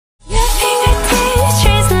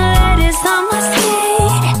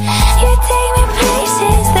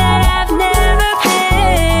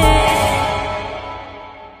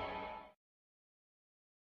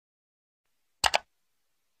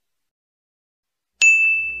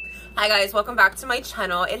Hi guys, welcome back to my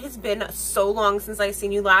channel. It has been so long since I've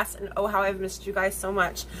seen you last, and oh how I've missed you guys so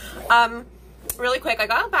much. Really quick, I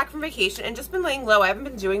got back from vacation and just been laying low. I haven't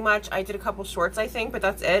been doing much. I did a couple shorts, I think, but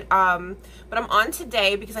that's it. But I'm on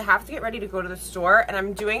today because I have to get ready to go to the store, and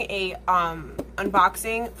I'm doing a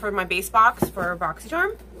unboxing for my base box for Boxy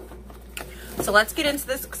Charm. So let's get into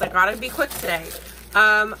this because I gotta be quick today.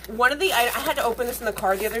 I had to open this in the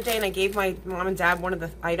car the other day, and I gave my mom and dad one of the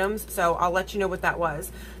items, so I'll let you know what that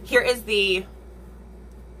was. Here is the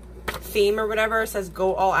theme or whatever. It says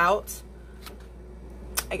go all out.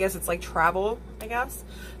 I guess it's like travel, I guess.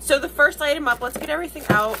 So the first item up, let's get everything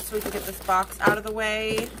out so we can get this box out of the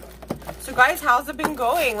way. So guys, how's it been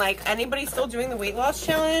going? Like, anybody still doing the weight loss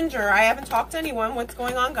challenge? Or I haven't talked to anyone. What's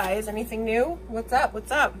going on, guys? Anything new? What's up?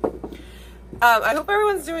 What's up? I hope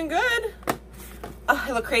everyone's doing good.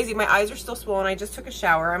 I look crazy. My eyes are still swollen. I just took a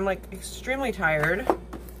shower. I'm like extremely tired,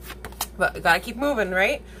 but gotta keep moving,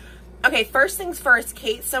 right? Okay, first things first,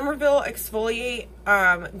 Kate Somerville Exfoliate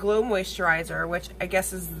Glow Moisturizer, which I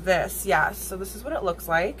guess is this. Yeah, so this is what it looks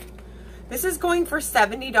like. This is going for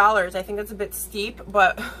 $70. I think that's a bit steep,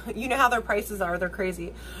 but you know how their prices are. They're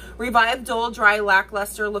crazy. Revive dull, dry,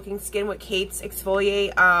 lackluster looking skin with Kate's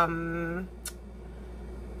Exfoliate.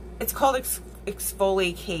 It's called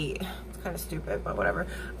Exfoliate Kate. Kind of stupid, but whatever.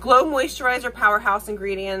 Glow moisturizer, powerhouse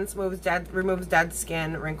ingredients, removes dead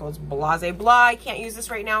skin, wrinkles, blase blah. I can't use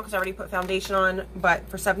this right now because I already put foundation on, but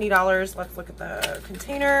for $70, let's look at the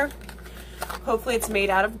container. Hopefully it's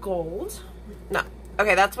made out of gold. No.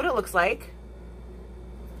 Okay, that's what it looks like.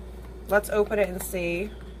 Let's open it and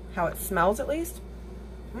see how it smells at least.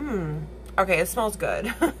 Okay, it smells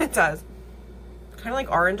good. It does. Kind of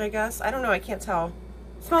like orange, I guess. I don't know, I can't tell.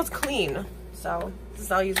 It smells clean. So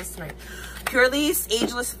I'll use this tonight. Purely's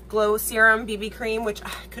Ageless Glow Serum BB Cream, which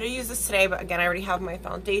I could have used this today, but again, I already have my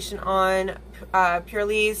foundation on.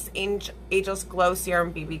 Purely's Ageless Glow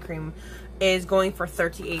Serum BB Cream is going for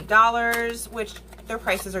 $38, which their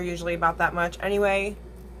prices are usually about that much anyway.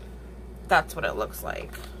 That's what it looks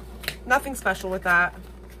like. Nothing special with that.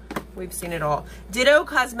 We've seen it all. Ditto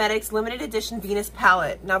Cosmetics Limited Edition Venus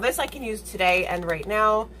Palette. Now this I can use today and right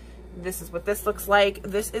now. This is what this looks like.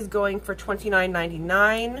 This is going for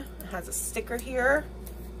 $29.99. It has a sticker here.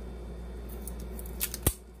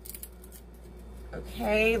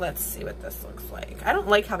 Okay, let's see what this looks like. I don't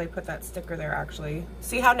like how they put that sticker there, actually.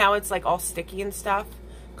 See how now it's like all sticky and stuff?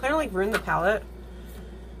 Kind of like ruined the palette.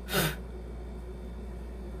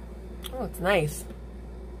 Oh, it's nice.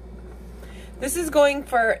 This is going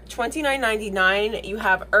for $29.99. You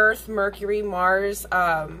have Earth, Mercury, Mars.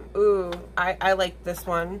 Ooh, I like this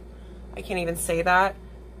one. I can't even say that.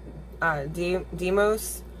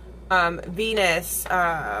 Demos, Venus. Okay,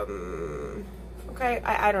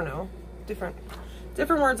 I don't know. Different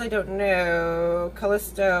words I don't know.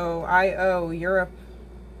 Callisto, Io,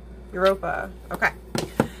 Europa. Okay.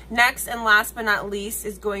 Next and last but not least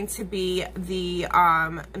is going to be the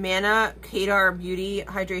Mana Kadar Beauty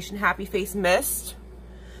Hydration Happy Face Mist.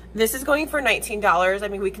 This is going for $19. I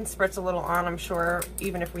mean, we can spritz a little on, I'm sure,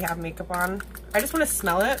 even if we have makeup on. I just want to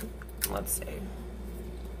smell it. Let's see.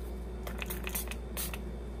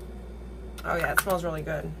 Oh yeah, it smells really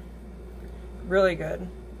good. Really good.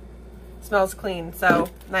 Smells clean, so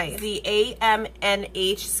nice. The AMNH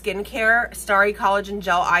Skincare Starry Collagen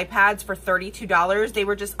Gel Eye Pads for $32. They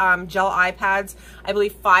were just gel eye pads. I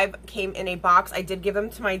believe 5 came in a box. I did give them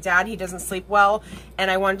to my dad. He doesn't sleep well, and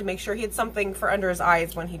I wanted to make sure he had something for under his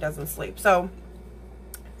eyes when he doesn't sleep. So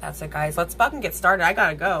that's it, guys. Let's fucking get started. I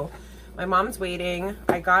gotta go. My mom's waiting.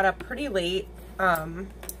 I got up pretty late. I've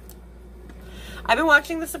been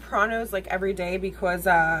watching The Sopranos like every day because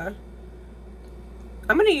I'm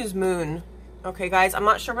gonna use Moon. Okay, guys, I'm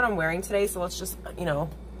not sure what I'm wearing today, so let's just, you know,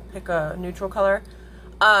 pick a neutral color.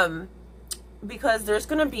 Because there's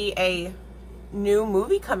gonna be a new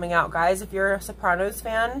movie coming out, guys. If you're a Sopranos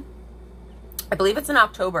fan, I believe it's in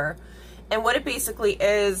October. And what it basically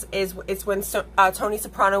is it's when Tony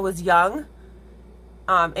Soprano was young.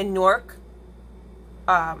 In Newark,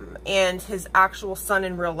 and his actual son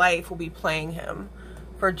in real life will be playing him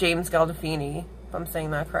for James Gandolfini, if I'm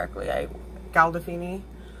saying that correctly. Gandolfini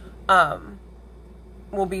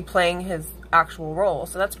will be playing his actual role,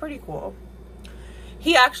 so that's pretty cool.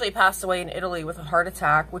 He actually passed away in Italy with a heart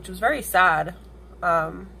attack, which was very sad.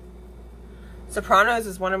 Sopranos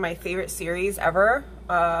is one of my favorite series ever.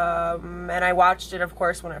 And I watched it, of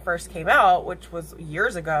course, when it first came out, which was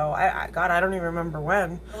years ago. God, I don't even remember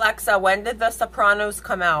when. Alexa, when did The Sopranos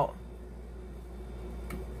come out?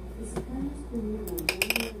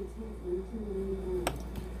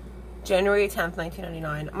 January 10th,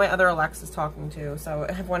 1999. My other Alexa's talking too. So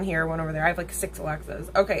I have one here, one over there. I have like 6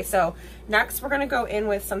 Alexas. Okay, so next we're going to go in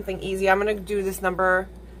with something easy. I'm going to do this number.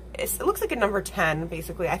 It looks like a number 10,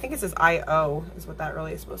 basically. I think it says IO is what that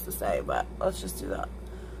really is supposed to say. But let's just do the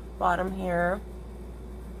bottom here.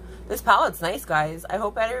 This palette's nice, guys. I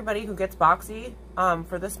hope everybody who gets Boxy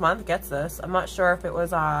for this month gets this. I'm not sure if it was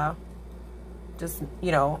just,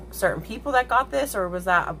 you know, certain people that got this, or was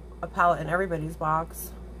that a palette in everybody's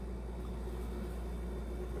box.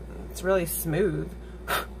 It's really smooth.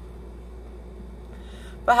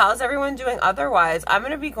 But how's everyone doing otherwise? I'm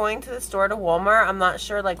going to be going to the store to Walmart. I'm not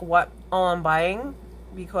sure like what all I'm buying,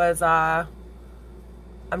 because I'm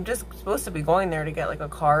just supposed to be going there to get like a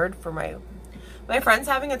card for my friend's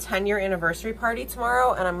having a 10-year anniversary party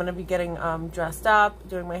tomorrow, and I'm going to be getting dressed up,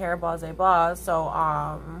 doing my hair, blah, blah, blah. So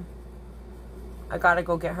I got to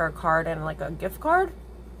go get her a card and like a gift card.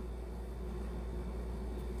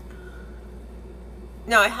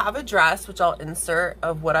 Now I have a dress, which I'll insert,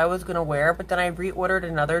 of what I was going to wear, but then I reordered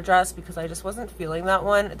another dress because I just wasn't feeling that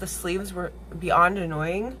one. The sleeves were beyond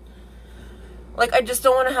annoying. Like, I just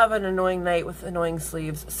don't want to have an annoying night with annoying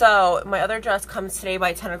sleeves. So my other dress comes today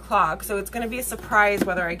by 10 o'clock. So it's going to be a surprise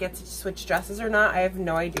whether I get to switch dresses or not. I have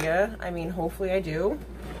no idea. I mean, hopefully I do.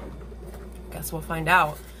 Guess we'll find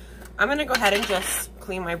out. I'm going to go ahead and just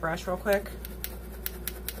clean my brush real quick.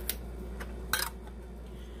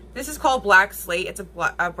 This is called Black Slate. It's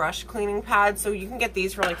a brush cleaning pad, so you can get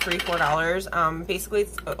these for like $3-4. Basically,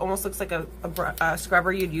 it almost looks like a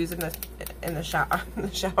scrubber you'd use in the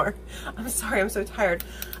shower. I'm sorry, I'm so tired.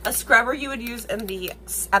 A scrubber you would use at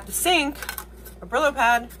the sink, a Brillo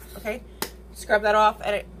pad. Okay, scrub that off,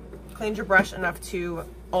 and it cleans your brush enough to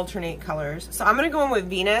alternate colors. So I'm gonna go in with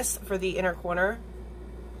Venus for the inner corner.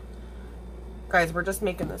 Guys, we're just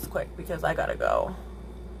making this quick because I gotta go.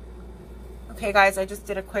 Okay guys, I just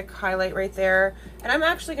did a quick highlight right there, and I'm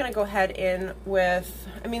actually going to go ahead in with,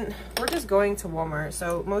 I mean, we're just going to Walmart,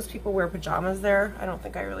 so most people wear pajamas there. I don't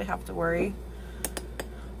think I really have to worry.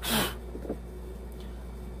 And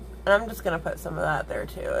I'm just going to put some of that there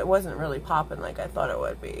too. It wasn't really popping like I thought it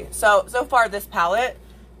would be. So far this palette,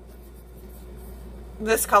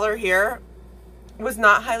 this color here, was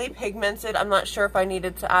not highly pigmented. I'm not sure if I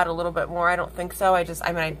needed to add a little bit more. I don't think so. I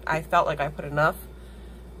felt like I put enough.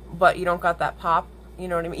 But you don't got that pop, you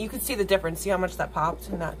know what I mean? You can see the difference. See how much that popped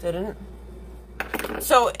and that didn't?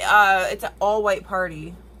 So it's an all white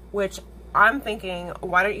party, which I'm thinking,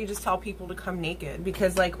 why don't you just tell people to come naked?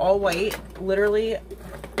 Because like all white, literally,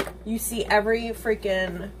 you see every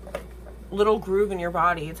freaking little groove in your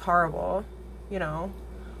body. It's horrible, you know?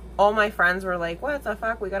 All my friends were like, what the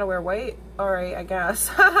fuck? We gotta wear white? All right, I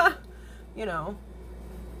guess. You know?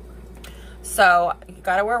 So you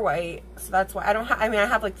gotta wear white. So that's why I don't have, I mean, I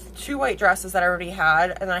have like 2 white dresses that I already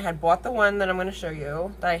had, and then I had bought the one that I'm going to show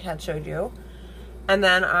you, that I had showed you. And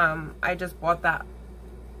then I just bought the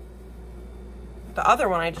other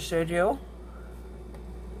one I just showed you.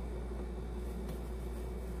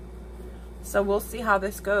 So we'll see how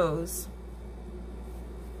this goes.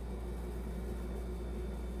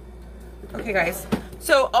 Okay guys,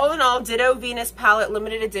 so all in all, Ditto Venus palette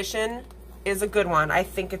limited edition is a good one. I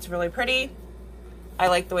think it's really pretty. I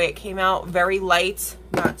like the way it came out. Very light,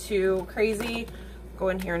 not too crazy. Go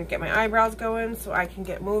in here and get my eyebrows going so I can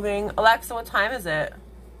get moving. Alexa, what time is it?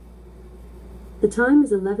 The time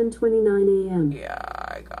is 11:29 a.m.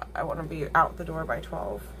 Yeah, I want to be out the door by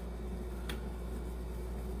 12.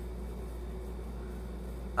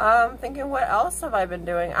 Thinking, what else have I been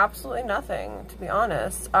doing? Absolutely nothing, to be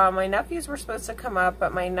honest. My nephews were supposed to come up,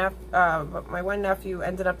 but my one nephew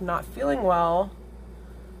ended up not feeling well.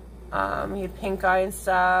 He had pink eye and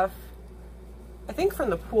stuff. I think from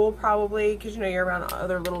the pool probably, because you know you're around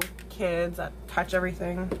other little kids that touch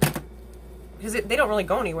everything. Because they don't really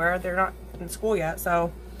go anywhere. They're not in school yet,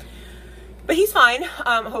 so. But he's fine.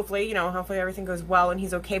 Hopefully, you know, hopefully everything goes well and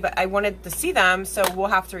he's okay. But I wanted to see them, so we'll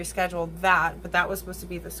have to reschedule that. But that was supposed to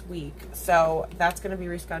be this week. So that's going to be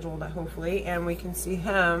rescheduled, hopefully. And we can see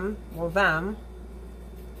him, well, them.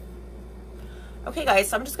 Okay, guys,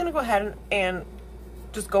 so I'm just going to go ahead and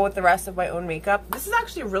just go with the rest of my own makeup. This is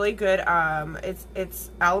actually really good. It's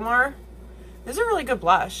Alamar. This is a really good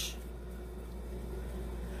blush.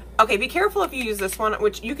 Okay, be careful if you use this one,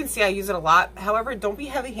 which you can see I use it a lot. However, don't be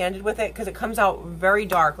heavy-handed with it because it comes out very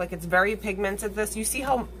dark. Like, it's very pigmented. This, you see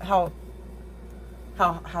how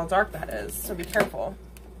dark that is. So be careful.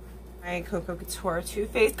 My Coco Couture Too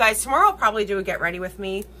Faced. Guys, tomorrow I'll probably do a get ready with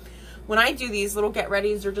me. When I do these little get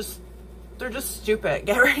readies, they're just stupid.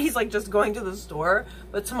 Get ready's like just going to the store.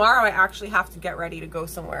 But tomorrow I actually have to get ready to go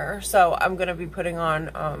somewhere. So I'm gonna be putting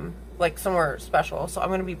on like somewhere special. So I'm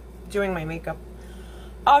gonna be doing my makeup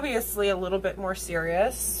obviously a little bit more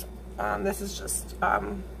serious. This is just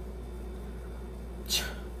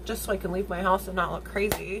so I can leave my house and not look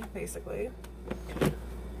crazy, basically.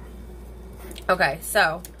 Okay,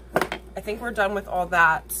 so I think we're done with all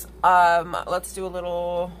that. Let's do a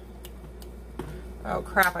little, oh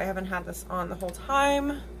crap, I haven't had this on the whole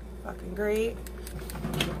time. Fucking great.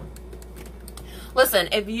 Listen,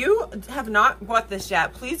 if you have not bought this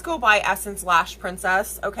yet, please go buy Essence Lash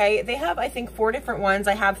Princess, okay? They have, I think, 4 different ones.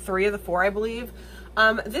 I have 3 of the 4, I believe.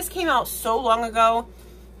 This came out so long ago.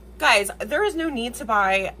 Guys, there is no need to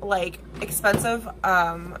buy, like, expensive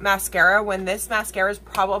mascara when this mascara is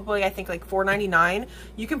probably, I think, like $4.99.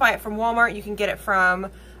 You can buy it from Walmart. You can get it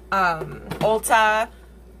from Ulta.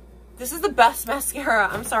 This is the best mascara.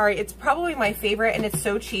 I'm sorry. It's probably my favorite, and it's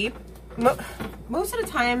so cheap. Most of the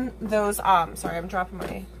time, those, sorry, I'm dropping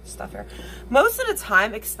my stuff here. Most of the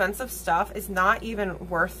time, expensive stuff is not even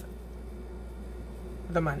worth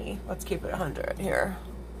the money. Let's keep it 100 here.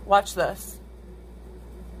 Watch this.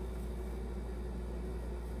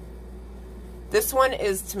 This one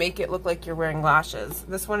is to make it look like you're wearing lashes.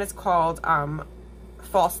 This one is called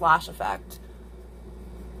False Lash Effect.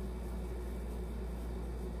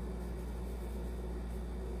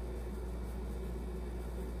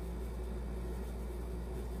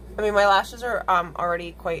 I mean, my lashes are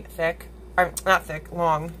already quite thick. Not thick,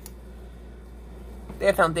 long. They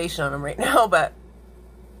have foundation on them right now, but,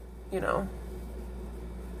 you know.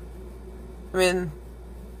 I mean,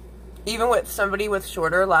 even with somebody with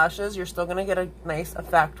shorter lashes, you're still going to get a nice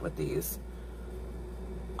effect with these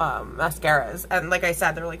mascaras. And like I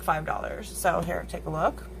said, they're like $5. So here, take a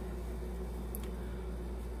look.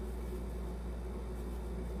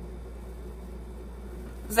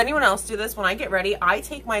 Does anyone else do this? When I get ready, I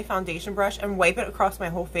take my foundation brush and wipe it across my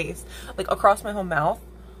whole face, like across my whole mouth.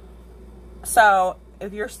 So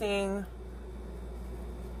if you're seeing,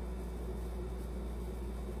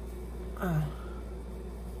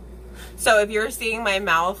 so if you're seeing my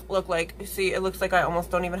mouth look like, see, it looks like I almost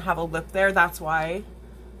don't even have a lip there. That's why.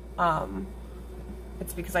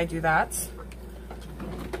 It's because I do that.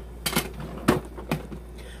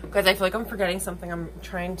 Guys, I feel like I'm forgetting something. I'm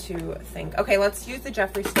trying to think. Okay, let's use the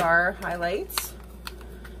Jeffree Star highlights.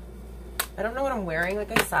 I don't know what I'm wearing,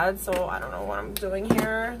 like I said, so I don't know what I'm doing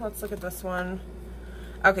here. Let's look at this one.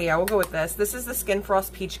 Okay, yeah, we'll go with this. This is the Skin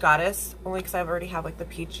Frost Peach Goddess, only because I already have like the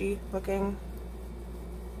peachy looking.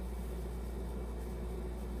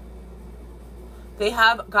 They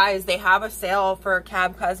have, guys, they have a sale for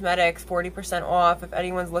Cab Cosmetics, 40% off if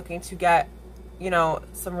anyone's looking to get, you know,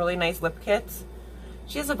 some really nice lip kits.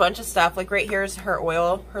 She has a bunch of stuff. Like right here is her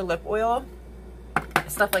oil, her lip oil,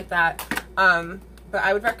 stuff like that. But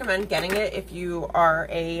I would recommend getting it if you are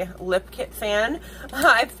a lip kit fan.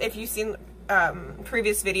 If you've seen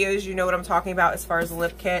previous videos, you know what I'm talking about as far as the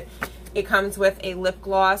lip kit. It comes with a lip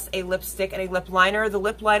gloss, a lipstick, and a lip liner. The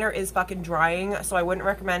lip liner is fucking drying, so I wouldn't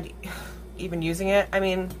recommend even using it. I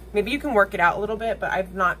mean, maybe you can work it out a little bit, but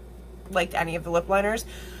I've not liked any of the lip liners.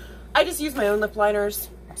 I just use my own lip liners,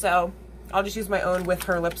 so I'll just use my own with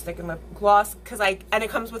her lipstick and lip gloss, and it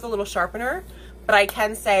comes with a little sharpener, but I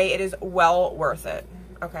can say it is well worth it.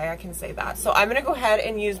 Okay, I can say that. So I'm gonna go ahead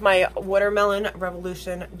and use my Watermelon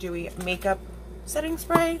Revolution Dewy Makeup Setting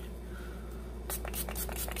Spray.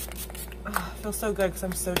 Oh, it feels so good because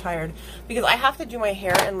I'm so tired, because I have to do my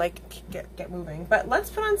hair and like get moving. But let's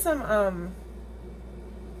put on some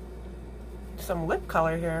lip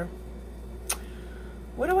color here.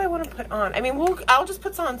 What do I want to put on? I mean, I'll just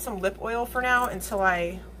put on some lip oil for now until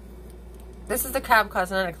this is the Cab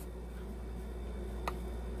Cosmetics.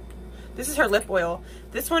 This is her lip oil.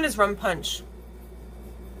 This one is Rum Punch.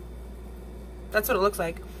 That's what it looks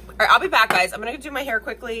like. All right, I'll be back, guys. I'm going to do my hair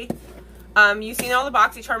quickly. You've seen all the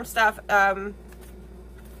Boxy Charm stuff. It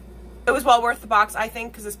was well worth the box, I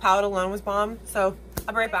think, because this palette alone was bomb. So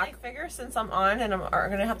I'll be right back. I figure since I'm on and I'm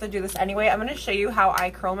going to have to do this anyway, I'm going to show you how I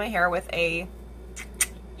curl my hair with a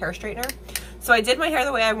hair straightener. So I did my hair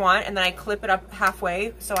the way I want, and then I clip it up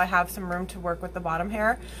halfway so I have some room to work with the bottom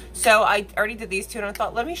hair. So I already did these two, and I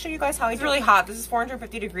thought, let me show you guys how it's really hot. This is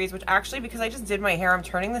 450 degrees, which actually, because I just did my hair, I'm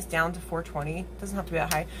turning this down to 420. It doesn't have to be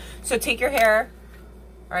that high. So take your hair,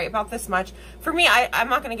 all right, about this much. For me, I'm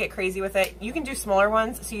not going to get crazy with it. You can do smaller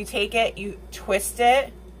ones. So you take it, you twist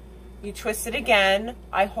it again.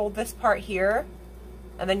 I hold this part here,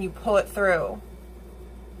 and then you pull it through.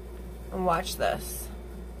 And watch this.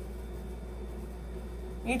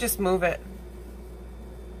 You just move it.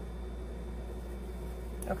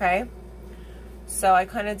 Okay? So I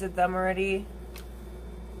kind of did them already.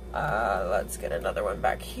 Let's get another one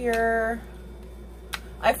back here.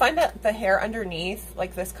 I find that the hair underneath,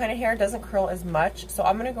 like this kind of hair, doesn't curl as much. So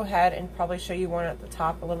I'm gonna go ahead and probably show you one at the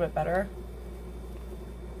top a little bit better.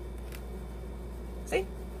 See?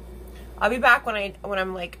 I'll be back when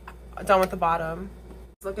I'm like done with the bottom.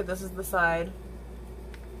 Look at this is the side.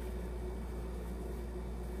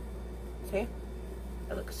 See?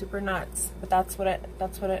 It looks super nuts. But that's what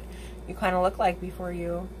it you kind of look like before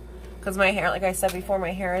you, because my hair, like I said before,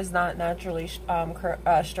 my hair is not naturally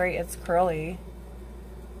straight, it's curly.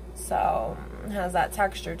 So it has that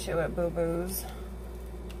texture to it, boo-boos.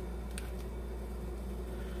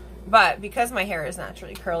 But because my hair is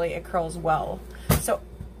naturally curly, it curls well. So,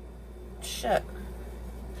 shit.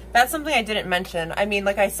 That's something I didn't mention. I mean,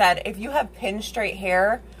 like I said, if you have pin straight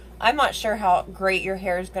hair, I'm not sure how great your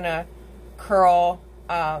hair is gonna curl,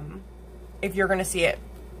 if you're gonna see it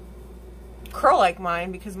curl like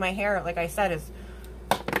mine, because my hair, like I said, is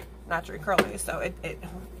naturally curly, so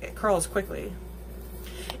it curls quickly.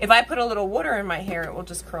 If I put a little water in my hair, it will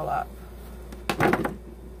just curl up.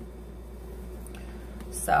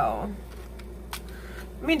 So,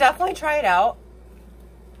 I mean, definitely try it out.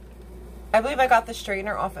 I believe I got the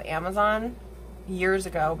straightener off of Amazon years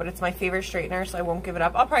ago, but it's my favorite straightener, so I won't give it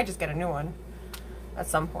up. I'll probably just get a new one at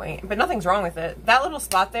some point, but nothing's wrong with it. That little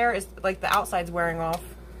spot there is like the outside's wearing off.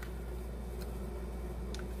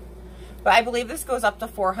 But I believe this goes up to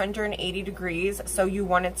 480 degrees, so you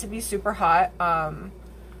want it to be super hot.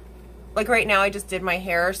 Like right now I just did my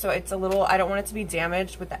hair, so it's a little, I don't want it to be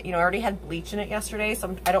damaged with that. You know, I already had bleach in it yesterday,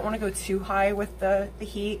 so I don't want to go too high with the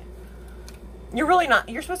heat. You're really not,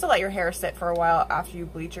 you're supposed to let your hair sit for a while after you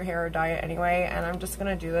bleach your hair or dye it anyway, and I'm just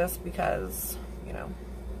going to do this because, you know,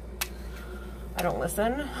 I don't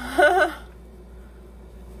listen.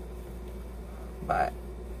 But,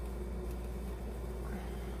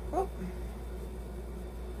 whoop.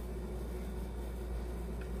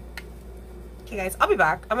 Okay guys, I'll be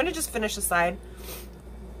back. I'm gonna just finish the side.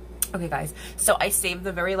 Okay guys, so I saved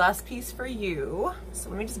the very last piece for you. So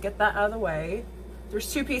let me just get that out of the way.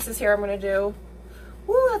 There's 2 pieces here I'm gonna do.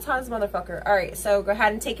 Woo, that's hot as a motherfucker. All right, so go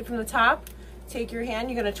ahead and take it from the top. Take your hand,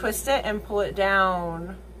 you're gonna twist it and pull it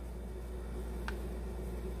down.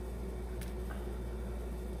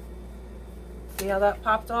 See how that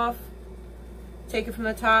popped off? Take it from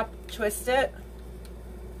the top, twist it,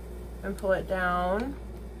 and pull it down.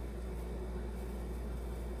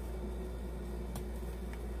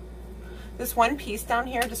 This one piece down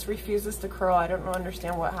here just refuses to curl. I don't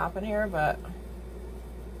understand what happened here, but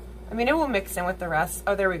I mean, it will mix in with the rest.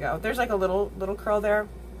 Oh, there we go. There's like a little curl there.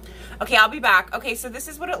 Okay, I'll be back. Okay, so this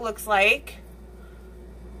is what it looks like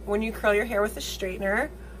when you curl your hair with a straightener.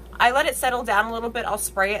 I let it settle down a little bit. I'll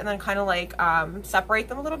spray it and then kind of like separate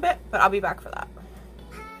them a little bit, but I'll be back for that.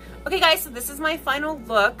 Okay guys, so this is my final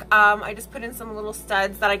look. I just put in some little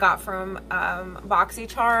studs that I got from Boxy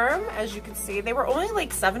Charm. As you can see, they were only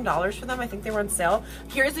like $7 for them. I think they were on sale.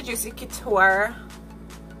 Here's the Juicy Couture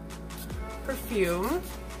perfume.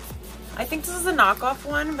 I think this is a knockoff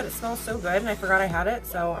one, but it smells so good and I forgot I had it,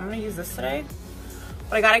 so I'm gonna use this today.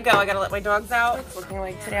 But I gotta go, I gotta let my dogs out. It's looking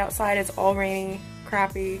like today outside, it's all rainy,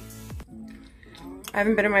 crappy. I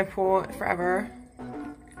haven't been in my pool forever.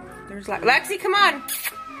 There's Lexi, come on!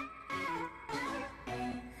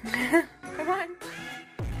 Come on.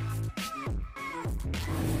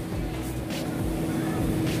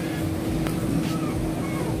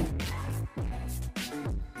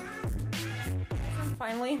 I'm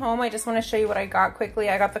finally home. I just want to show you what I got quickly.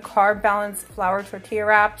 I got the Carb Balance Flour Tortilla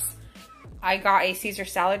Wraps. I got a Caesar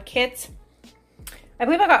salad kit. I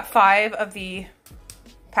believe I got 5 of the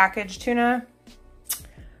packaged tuna,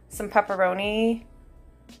 some pepperoni.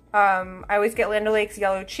 I always get Land O'Lakes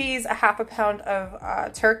yellow cheese, a ½ pound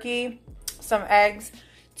of turkey, some eggs,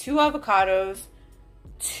 2 avocados,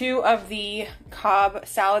 2 of the Cobb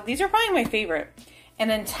salad. These are probably my favorite. And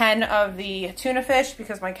then 10 of the tuna fish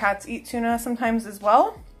because my cats eat tuna sometimes as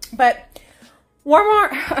well. But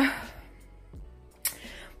Walmart,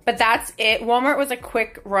 but that's it. Walmart was a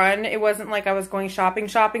quick run. It wasn't like I was going shopping,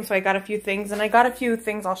 so I got a few things. And I got a few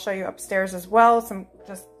things I'll show you upstairs as well, some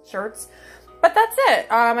just shirts. But that's it.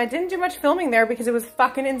 I didn't do much filming there because it was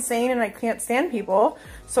fucking insane and I can't stand people.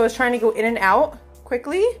 So I was trying to go in and out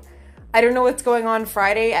quickly. I don't know what's going on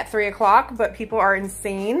Friday at 3 o'clock, but people are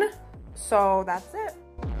insane. So that's it.